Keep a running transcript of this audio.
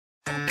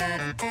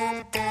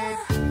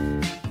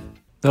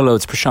Hello,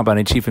 it's Prashant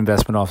Bani, Chief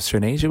Investment Officer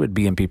in Asia with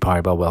BNP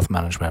Paribas Wealth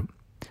Management.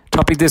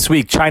 Topic this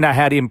week, China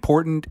had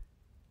important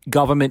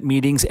government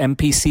meetings,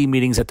 MPC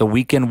meetings at the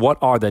weekend. What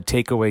are the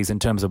takeaways in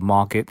terms of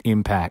market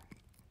impact?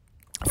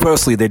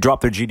 Firstly, they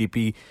dropped their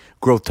GDP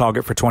growth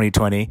target for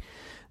 2020.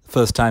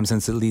 First time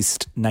since at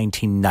least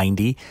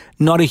 1990.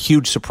 Not a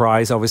huge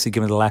surprise, obviously,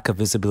 given the lack of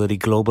visibility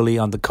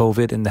globally on the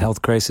COVID and the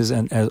health crisis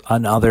and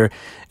other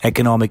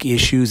economic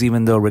issues,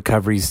 even though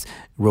recovery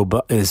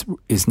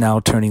is now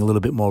turning a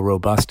little bit more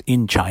robust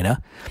in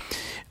China.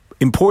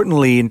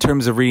 Importantly, in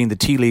terms of reading the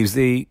tea leaves,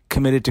 they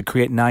committed to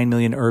create 9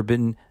 million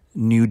urban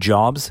new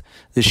jobs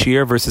this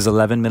year versus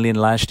 11 million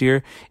last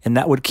year, and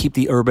that would keep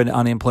the urban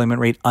unemployment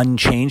rate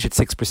unchanged at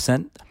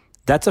 6%.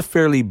 That's a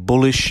fairly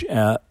bullish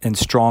and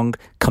strong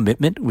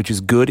commitment, which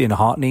is good in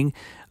heartening,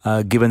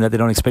 given that they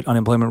don't expect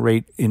unemployment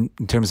rate in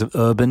terms of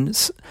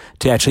urbans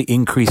to actually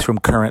increase from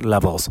current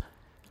levels.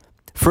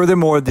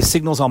 Furthermore, the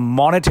signals on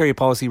monetary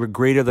policy were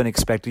greater than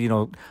expected,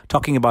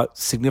 talking about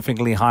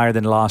significantly higher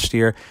than last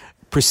year.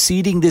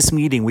 Preceding this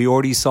meeting, we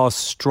already saw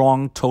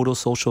strong total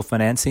social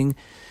financing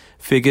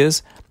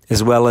figures,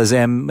 as well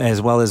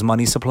as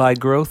money supply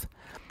growth.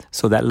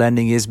 So that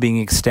lending is being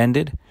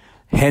extended.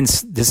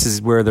 Hence, this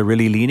is where they're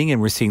really leaning,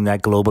 and we're seeing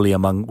that globally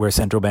among where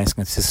central banks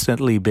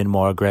consistently been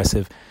more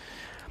aggressive.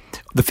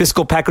 The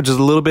fiscal package is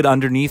a little bit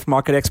underneath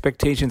market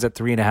expectations at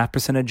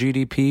 3.5% of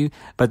GDP,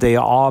 but they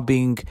are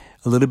being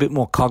a little bit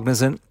more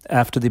cognizant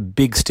after the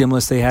big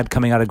stimulus they had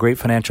coming out of great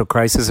financial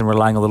crisis and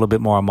relying a little bit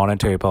more on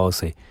monetary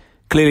policy.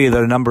 Clearly,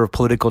 there are a number of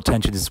political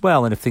tensions as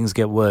well, and if things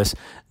get worse,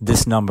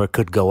 this number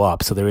could go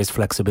up. So there is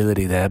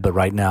flexibility there, but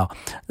right now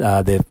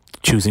they're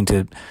choosing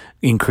to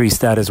increase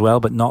that as well,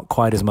 but not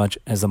quite as much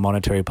as the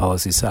monetary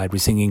policy side. We're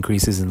seeing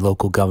increases in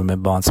local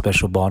government bond,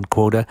 special bond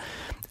quota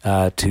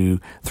to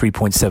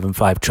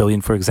 3.75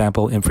 trillion, for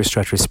example,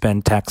 infrastructure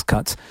spend, tax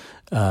cuts.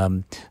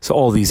 So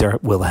all these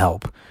will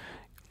help.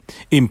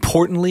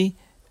 Importantly,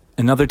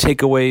 another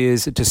takeaway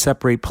is to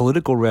separate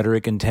political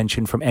rhetoric and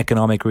tension from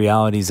economic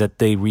realities that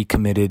they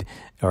recommitted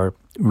or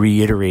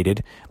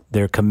reiterated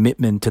their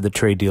commitment to the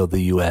trade deal with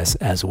the U.S.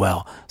 as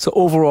well. So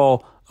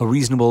overall, a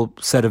reasonable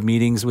set of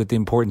meetings with the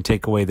important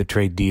takeaway: the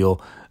trade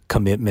deal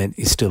commitment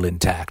is still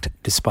intact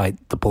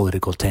despite the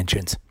political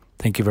tensions.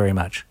 Thank you very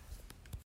much.